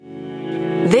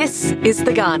This is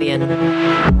The Guardian.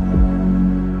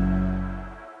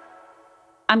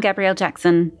 I'm Gabrielle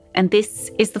Jackson, and this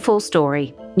is The Full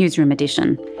Story, Newsroom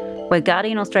Edition, where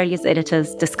Guardian Australia's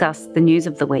editors discuss the news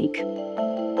of the week.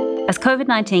 As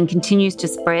COVID-19 continues to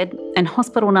spread and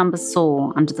hospital numbers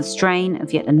soar under the strain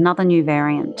of yet another new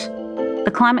variant,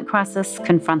 the climate crisis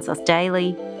confronts us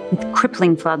daily with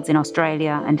crippling floods in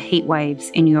Australia and heat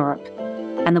waves in Europe,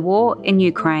 and the war in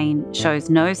Ukraine shows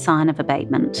no sign of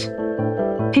abatement.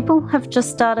 People have just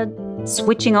started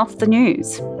switching off the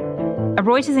news. A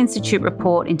Reuters Institute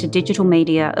report into digital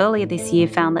media earlier this year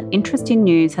found that interest in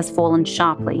news has fallen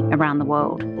sharply around the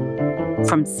world,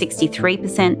 from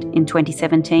 63% in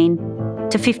 2017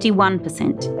 to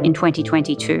 51% in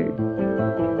 2022,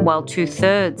 while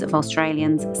 2/3 of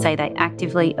Australians say they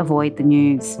actively avoid the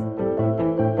news.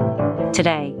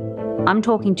 Today, I'm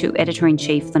talking to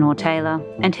Editor-in-Chief Lenore Taylor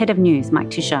and Head of News Mike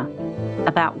Tischer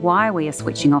about why we are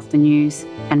switching off the news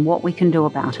and what we can do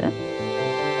about it.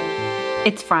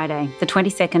 It's Friday, the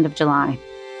 22nd of July.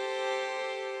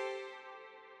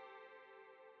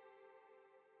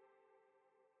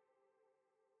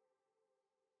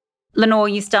 Lenore,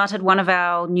 you started one of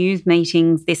our news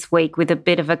meetings this week with a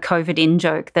bit of a COVID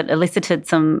in-joke that elicited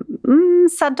some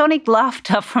sardonic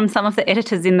laughter from some of the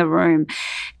editors in the room.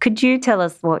 Could you tell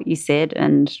us what you said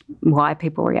and why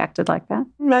people reacted like that?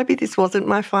 Maybe this wasn't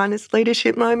my finest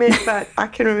leadership moment, but I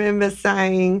can remember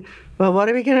saying, well, what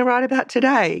are we going to write about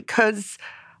today? Because,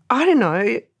 I don't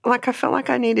know, I felt like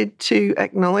I needed to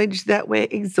acknowledge that we're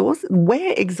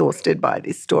exhausted by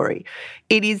this story.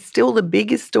 It is still the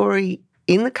biggest story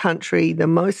in the country, the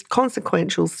most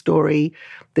consequential story.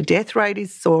 The death rate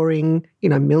is soaring.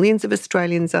 Millions of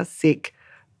Australians are sick.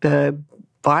 The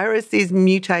virus is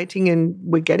mutating and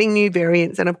we're getting new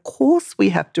variants. And of course we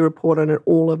have to report on it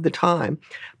all of the time.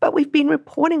 But we've been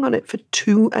reporting on it for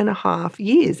 2.5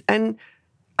 years. And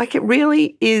it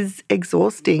really is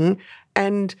exhausting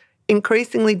and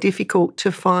increasingly difficult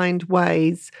to find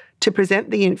ways to present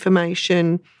the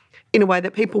information in a way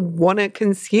that people want to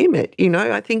consume it.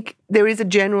 I think there is a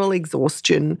general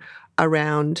exhaustion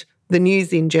around the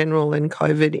news in general and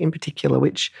COVID in particular,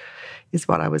 which is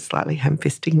what I was slightly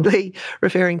ham-fistingly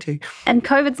referring to. And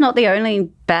COVID's not the only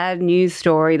bad news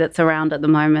story that's around at the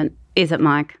moment, is it,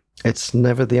 Mike? It's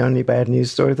never the only bad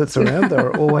news story that's around. There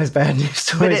are always bad news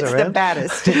stories around. But it's the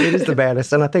baddest. It is the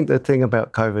baddest. And I think the thing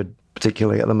about COVID,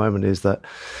 particularly at the moment, is that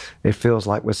it feels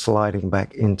like we're sliding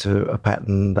back into a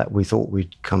pattern that we thought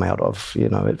we'd come out of.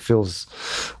 It feels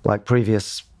like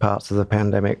previous parts of the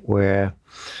pandemic where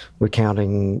we're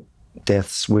counting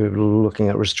deaths, we're looking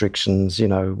at restrictions,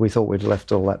 we thought we'd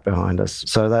left all that behind us.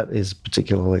 So that is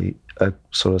particularly a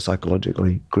sort of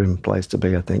psychologically grim place to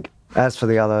be, I think. As for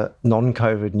the other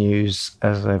non-COVID news,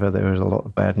 as ever, there is a lot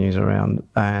of bad news around,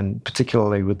 and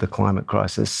particularly with the climate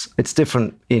crisis. It's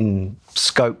different in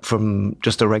scope from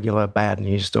just a regular bad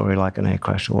news story like an air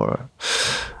crash or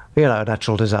a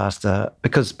natural disaster,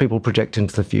 because people project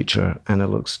into the future and it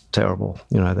looks terrible.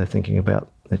 They're thinking about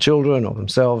their children or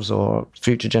themselves or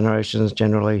future generations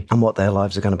generally and what their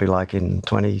lives are going to be like in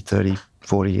 20, 30,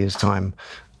 40 years' time.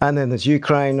 And then there's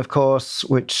Ukraine, of course,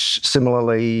 which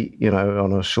similarly,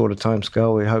 on a shorter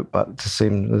timescale, we hope, but to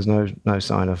seem there's no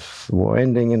sign of the war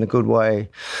ending in a good way.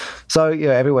 So,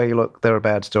 everywhere you look, there are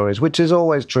bad stories, which is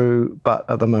always true, but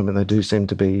at the moment they do seem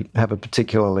to have a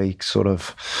particularly sort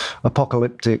of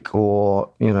apocalyptic or,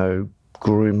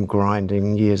 grim,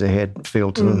 grinding years ahead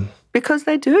feel to them. Because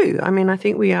they do. I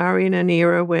think we are in an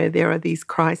era where there are these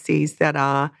crises that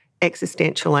are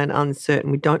existential and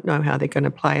uncertain. We don't know how they're going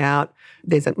to play out.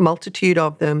 There's a multitude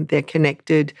of them. They're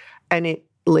connected, and it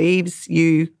leaves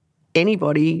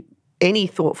anybody, any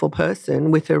thoughtful person,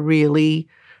 with a really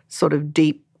sort of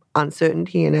deep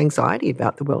uncertainty and anxiety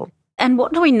about the world. And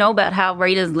what do we know about how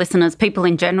readers, listeners, people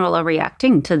in general are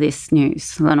reacting to this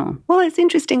news, Lenore? Well, it's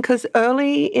interesting because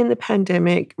early in the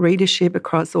pandemic, readership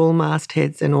across all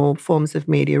mastheads and all forms of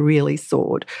media really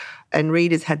soared. And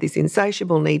readers had this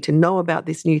insatiable need to know about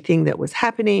this new thing that was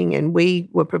happening, and we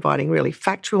were providing really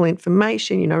factual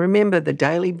information. Remember the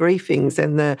daily briefings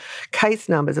and the case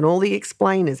numbers and all the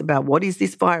explainers about what is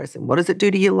this virus and what does it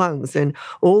do to your lungs, and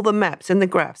all the maps and the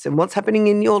graphs and what's happening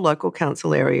in your local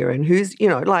council area and who's,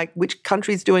 which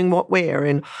country's doing what where.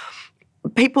 And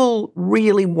people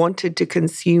really wanted to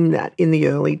consume that in the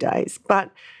early days.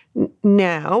 But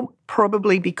now,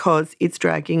 probably because it's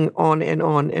dragging on and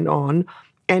on and on,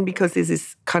 and because there's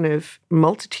this kind of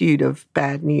multitude of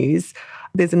bad news,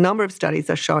 there's a number of studies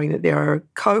that are showing that there are a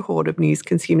cohort of news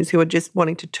consumers who are just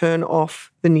wanting to turn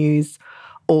off the news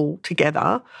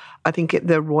altogether. I think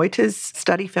the Reuters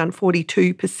study found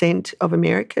 42% of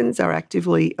Americans are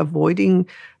actively avoiding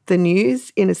the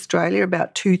news. In Australia,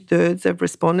 about 2/3 of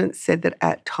respondents said that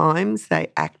at times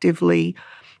they actively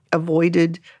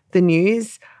avoided the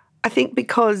news. I think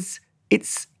because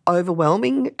it's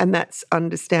overwhelming, and that's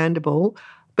understandable.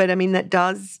 But I mean, that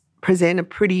does present a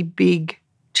pretty big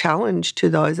challenge to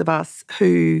those of us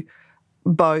who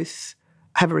both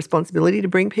have a responsibility to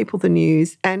bring people the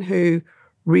news and who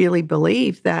really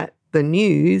believe that the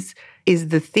news is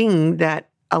the thing that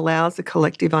allows a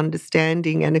collective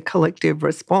understanding and a collective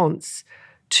response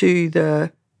to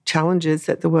the challenges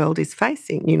that the world is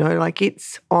facing. You know, like,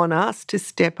 it's on us to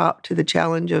step up to the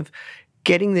challenge of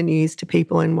getting the news to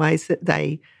people in ways that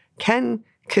they can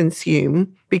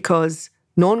consume, because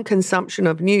non-consumption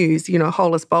of news, you know,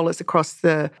 holus bolus across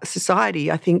the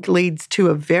society, I think leads to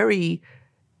a very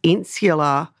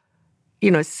insular,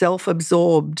 you know,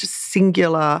 self-absorbed,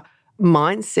 singular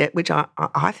mindset, which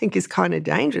I think is kind of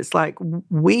dangerous. Like,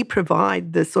 we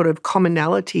provide the sort of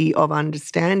commonality of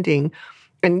understanding,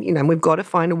 and, you know, we've got to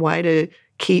find a way to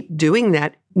keep doing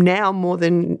that now more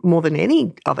than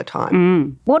any other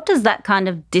time. What does that kind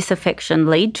of disaffection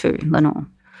lead to, Lenore?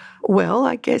 Well,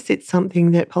 I guess it's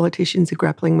something that politicians are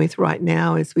grappling with right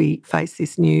now as we face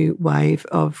this new wave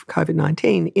of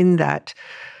COVID-19, in that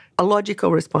a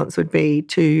logical response would be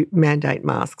to mandate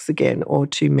masks again, or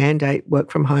to mandate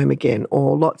work from home again,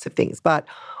 or lots of things. But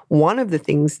one of the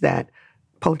things that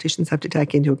politicians have to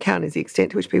take into account is the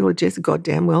extent to which people are just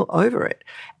goddamn well over it.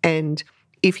 And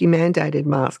if you mandated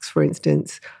masks, for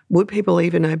instance, would people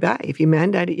even obey? If you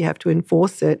mandate it, you have to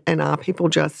enforce it. And are people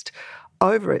just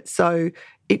over it? So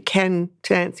it can,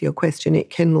 to answer your question,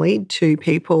 it can lead to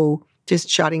people just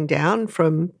shutting down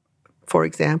from, for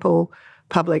example,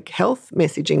 public health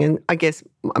messaging. And I guess,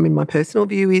 I mean, my personal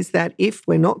view is that if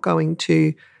we're not going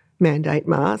to mandate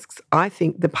masks, I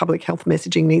think the public health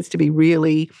messaging needs to be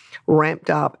really ramped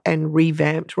up and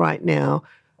revamped right now,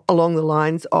 along the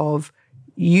lines of,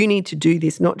 you need to do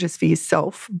this not just for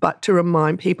yourself, but to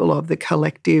remind people of the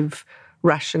collective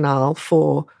rationale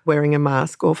for wearing a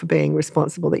mask or for being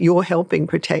responsible, that you're helping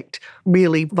protect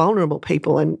really vulnerable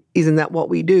people. And isn't that what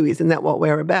we do? Isn't that what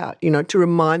we're about? You know, to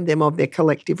remind them of their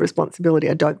collective responsibility.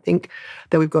 I don't think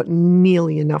that we've got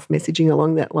nearly enough messaging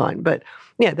along that line. But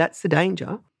yeah, that's the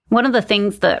danger. One of the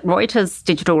things that Reuters'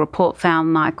 digital report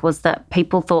found, Mike, was that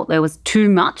people thought there was too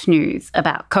much news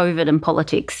about COVID and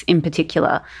politics in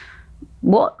particular.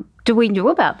 What do we do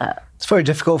about that? It's very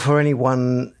difficult for any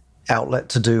one outlet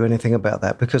to do anything about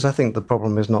that, because I think the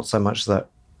problem is not so much that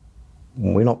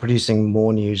we're not producing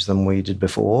more news than we did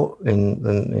before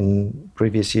in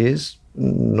previous years,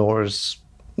 nor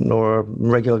are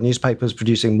regular newspapers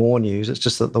producing more news. It's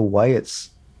just that the way it's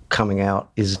coming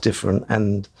out is different,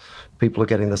 and people are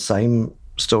getting the same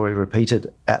story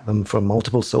repeated at them from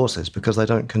multiple sources because they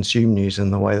don't consume news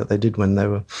in the way that they did when they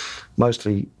were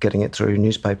mostly getting it through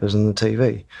newspapers and the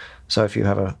TV. So if you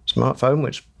have a smartphone,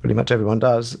 which pretty much everyone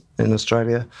does in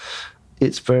Australia,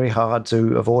 it's very hard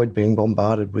to avoid being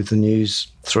bombarded with the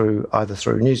news either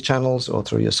through news channels or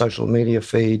through your social media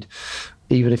feed.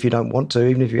 Even if you don't want to,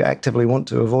 even if you actively want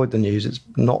to avoid the news, it's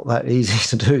not that easy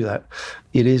to do that.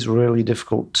 It is really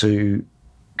difficult to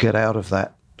get out of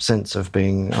that sense of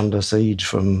being under siege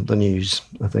from the news,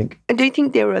 I think. And do you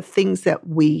think there are things that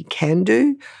we can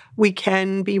do? We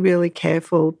can be really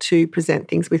careful to present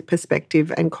things with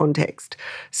perspective and context.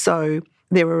 So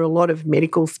there are a lot of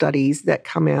medical studies that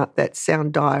come out that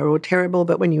sound dire or terrible,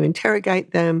 but when you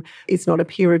interrogate them, it's not a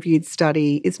peer-reviewed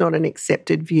study, it's not an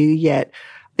accepted view yet.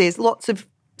 There's lots of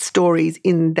stories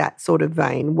in that sort of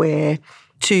vein where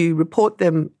to report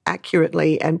them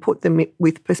accurately and put them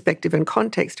with perspective and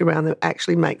context around them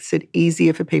actually makes it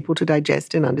easier for people to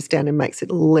digest and understand, and makes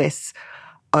it less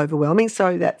overwhelming.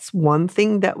 So that's one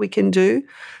thing that we can do.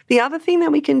 The other thing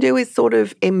that we can do is sort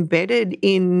of embedded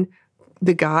in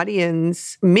The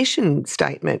Guardian's mission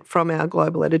statement from our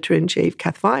global editor-in-chief,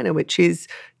 Kath Viner, which is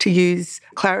to use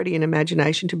clarity and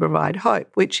imagination to provide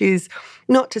hope, which is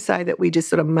not to say that we just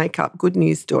sort of make up good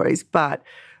news stories, but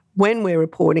when we're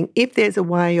reporting, if there's a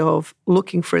way of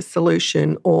looking for a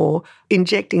solution or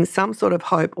injecting some sort of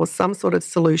hope or some sort of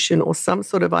solution or some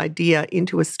sort of idea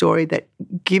into a story that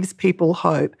gives people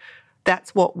hope,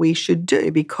 that's what we should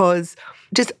do, because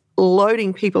just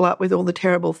loading people up with all the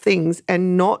terrible things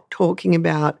and not talking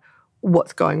about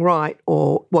what's going right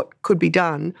or what could be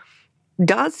done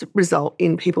does result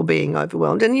in people being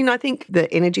overwhelmed. And, you know, I think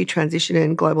the energy transition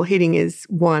and global heating is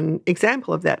one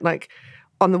example of that. Like,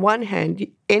 on the one hand,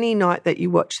 any night that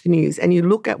you watch the news and you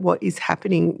look at what is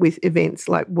happening with events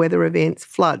like weather events,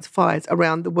 floods, fires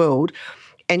around the world,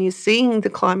 and you're seeing the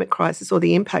climate crisis or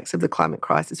the impacts of the climate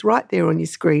crisis right there on your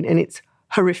screen, and it's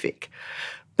horrific.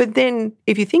 But then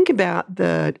if you think about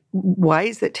the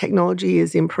ways that technology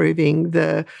is improving,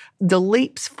 the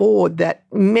leaps forward that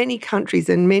many countries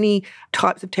and many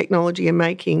types of technology are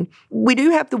making, we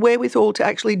do have the wherewithal to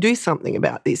actually do something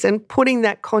about this. And putting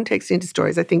that context into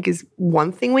stories, I think, is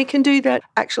one thing we can do that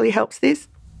actually helps this.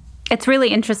 It's really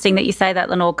interesting that you say that,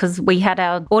 Lenore, because we had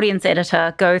our audience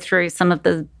editor go through some of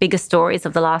the biggest stories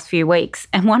of the last few weeks.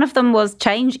 And one of them was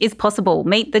change is possible.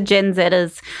 Meet the Gen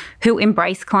Zers who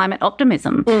embrace climate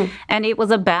optimism. And it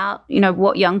was about,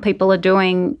 what young people are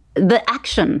doing, the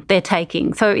action they're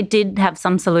taking. So it did have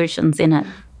some solutions in it.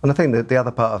 And I think that the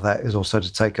other part of that is also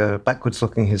to take a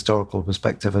backwards-looking historical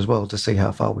perspective as well, to see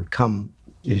how far we've come.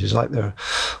 It's like there are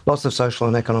lots of social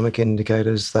and economic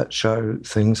indicators that show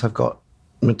things have got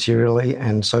materially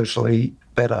and socially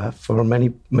better for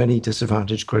many, many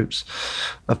disadvantaged groups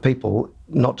of people,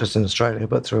 not just in Australia,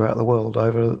 but throughout the world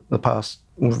over the past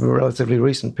relatively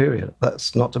recent period.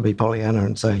 That's not to be Pollyanna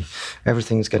and say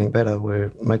everything's getting better.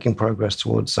 We're making progress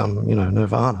towards some,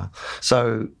 nirvana.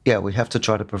 So, yeah, we have to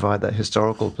try to provide that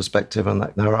historical perspective, and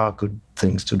that there are good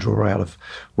things to draw out of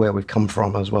where we've come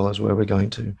from as well as where we're going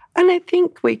to. And I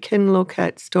think we can look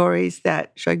at stories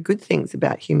that show good things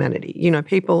about humanity,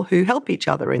 people who help each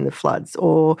other in the floods,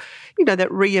 or,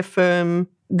 that reaffirm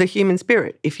the human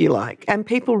spirit, if you like. And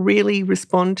people really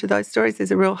respond to those stories.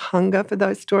 There's a real hunger for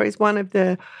those stories. One of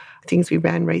the things we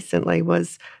ran recently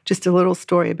was just a little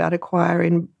story about a choir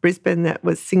in Brisbane that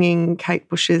was singing Kate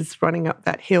Bush's Running Up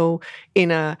That Hill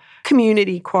in a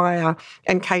community choir,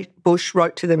 and Kate Bush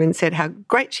wrote to them and said how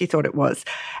great she thought it was.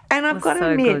 And I've got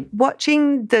to admit,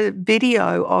 watching the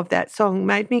video of that song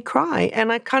made me cry.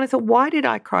 And I kind of thought, why did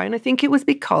I cry? And I think it was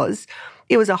because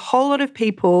it was a whole lot of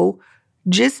people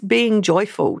just being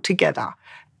joyful together.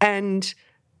 And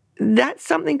that's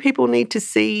something people need to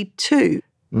see too.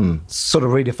 Sort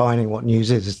of redefining what news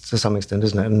is to some extent,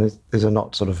 isn't it? And these are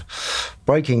not sort of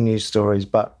breaking news stories,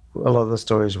 but a lot of the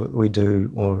stories we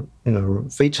do, or,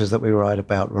 features that we write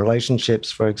about relationships,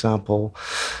 for example,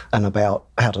 and about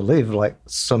how to live, like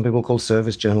some people call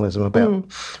service journalism.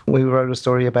 We wrote a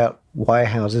story about why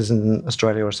houses in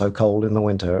Australia are so cold in the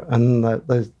winter. And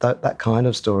that kind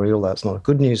of story, although it's not a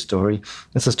good news story,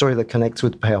 it's a story that connects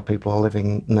with how people are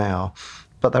living now.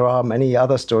 But there are many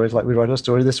other stories, like we wrote a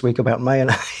story this week about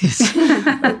mayonnaise,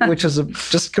 which is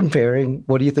just comparing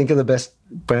what do you think are the best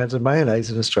brands of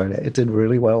mayonnaise in Australia. It did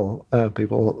really well.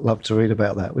 People love to read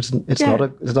about that. It's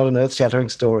not an earth-shattering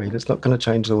story. It's not going to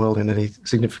change the world in any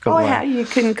significant way. Or how you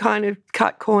can kind of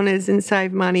cut corners and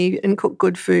save money and cook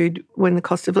good food when the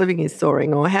cost of living is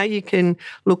soaring, or how you can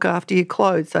look after your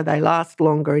clothes so they last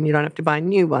longer and you don't have to buy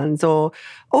new ones, or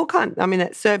all kind. I mean,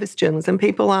 that's service journalism.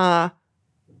 People are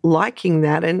liking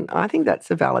that, and I think that's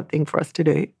a valid thing for us to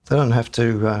do. They don't have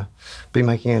to be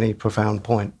making any profound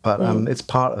point, but it's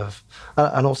part of.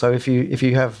 And also, if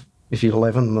you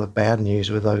leaven the bad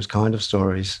news with those kind of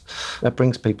stories, that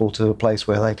brings people to a place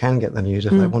where they can get the news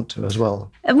if they want to as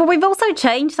well. Well, we've also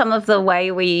changed some of the way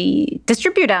we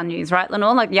distribute our news, right,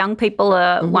 Lenore? Like, young people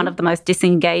are one of the most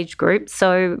disengaged groups,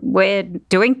 so we're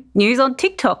doing news on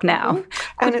TikTok now.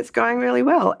 And it's going really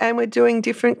well. And we're doing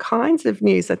different kinds of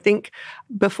news. I think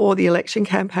before the election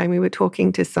campaign, we were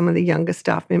talking to some of the younger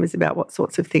staff members about what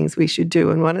sorts of things we should do.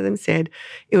 And one of them said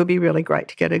it would be really great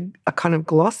to get a kind of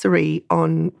glossary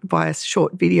on via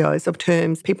short videos of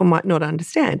terms people might not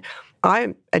understand.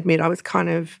 I admit I was kind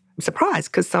of surprised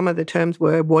because some of the terms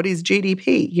were, what is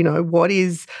GDP? What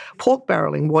is pork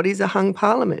barrelling? What is a hung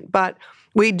parliament? But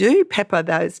we do pepper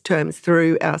those terms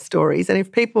through our stories. And if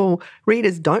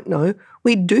readers don't know,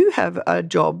 we do have a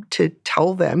job to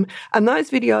tell them. And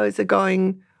those videos are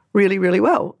going really, really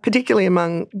well, particularly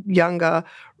among younger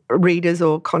readers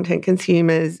or content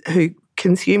consumers who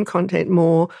consume content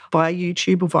more via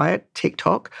YouTube or via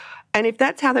TikTok. And if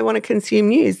that's how they want to consume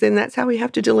news, then that's how we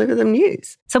have to deliver them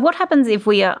news. So what happens if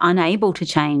we are unable to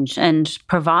change and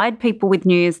provide people with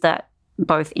news that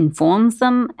both informs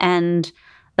them and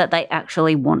that they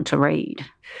actually want to read?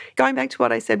 Going back to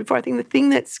what I said before, I think the thing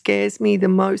that scares me the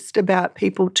most about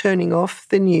people turning off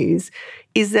the news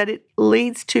is that it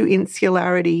leads to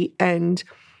insularity and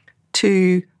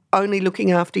to only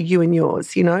looking after you and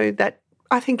yours. That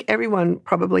I think everyone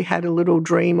probably had a little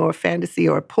dream or a fantasy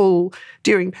or a pull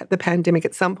during the pandemic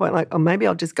at some point, like, oh, maybe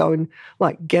I'll just go and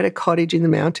get a cottage in the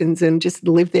mountains and just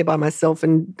live there by myself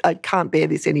and I can't bear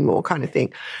this anymore kind of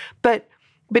thing. But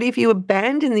if you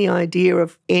abandon the idea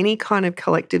of any kind of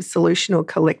collective solution or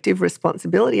collective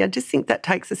responsibility, I just think that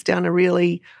takes us down a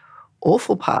really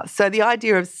awful path. So the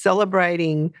idea of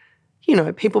celebrating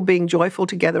people being joyful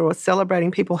together or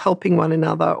celebrating people helping one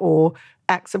another or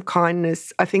acts of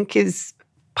kindness, I think is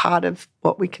part of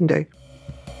what we can do.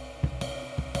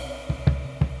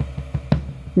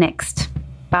 Next,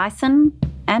 bison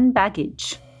and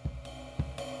baggage.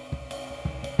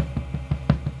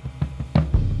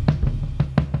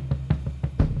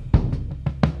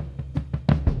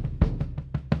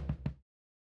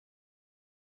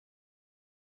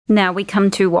 Now we come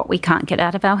to what we can't get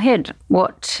out of our head.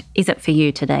 What is it for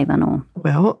you today, Lenore?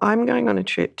 Well, I'm going on a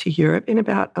trip to Europe in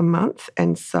about a month,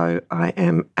 and so I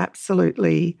am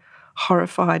absolutely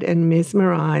horrified and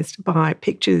mesmerised by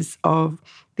pictures of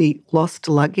the lost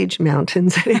luggage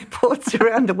mountains at airports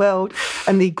around the world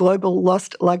and the global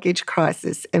lost luggage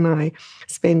crisis. And I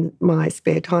spend my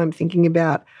spare time thinking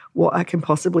about what I can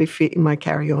possibly fit in my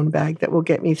carry-on bag that will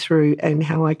get me through and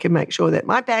how I can make sure that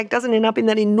my bag doesn't end up in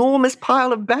that enormous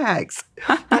pile of bags.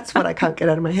 That's what I can't get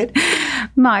out of my head.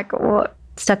 Mike, what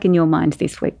stuck in your mind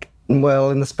this week? Well,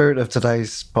 in the spirit of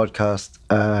today's podcast,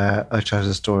 I chose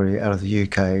a story out of the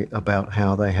UK about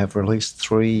how they have released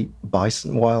 3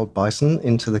 wild bison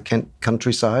into the Kent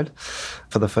countryside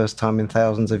for the first time in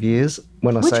thousands of years.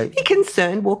 Would you be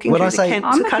concerned walking through the Kent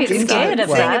countryside and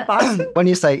seeing a bison? When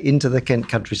you say into the Kent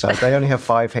countryside, they only have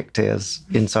 5 hectares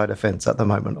inside a fence at the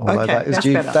moment, although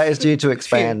that is due to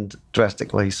expand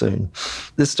drastically soon.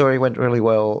 This story went really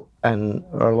well, and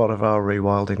a lot of our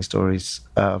rewilding stories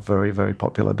are very, very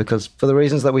popular because for the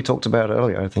reasons that we talked about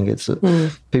earlier, I think it's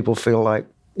people feel like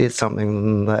it's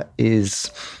something that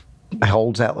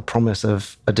holds out the promise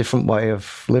of a different way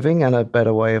of living and a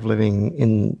better way of living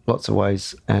in lots of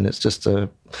ways. And it's just a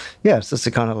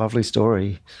kind of lovely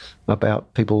story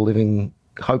about people living,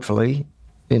 hopefully,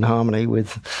 in harmony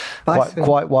with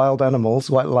quite wild animals,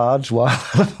 quite large wild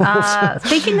animals.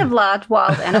 Speaking of large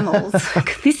wild animals,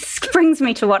 this brings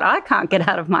me to what I can't get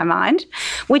out of my mind,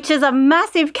 which is a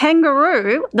massive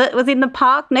kangaroo that was in the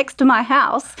park next to my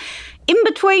house, in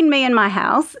between me and my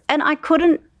house, and I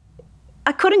couldn't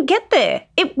get there.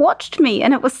 It watched me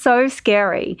and it was so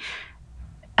scary.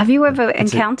 Have you ever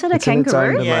encountered a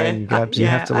kangaroo? I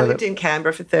lived in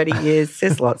Canberra for 30 years.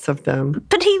 There's lots of them.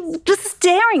 But he was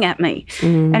staring at me.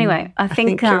 Anyway, I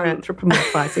think you're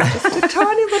anthropomorphizing just a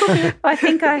tiny little bit. I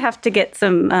think I have to get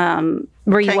some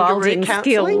rewilding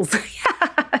skills.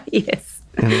 Yes.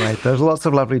 Anyway, there's lots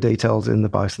of lovely details in the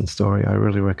bison story. I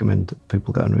really recommend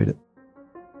people go and read it.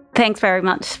 Thanks very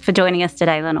much for joining us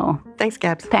today, Lenore. Thanks,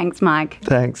 Gabs. Thanks, Mike.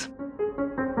 Thanks.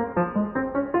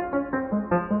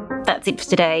 That's it for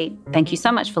today. Thank you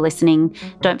so much for listening.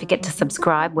 Don't forget to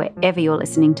subscribe wherever you're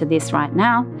listening to this right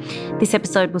now. This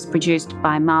episode was produced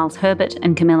by Miles Herbert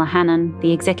and Camilla Hannon.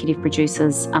 The executive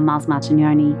producers are Miles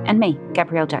Martignoni and me,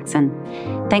 Gabrielle Jackson.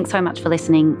 Thanks so much for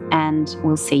listening, and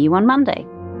we'll see you on Monday.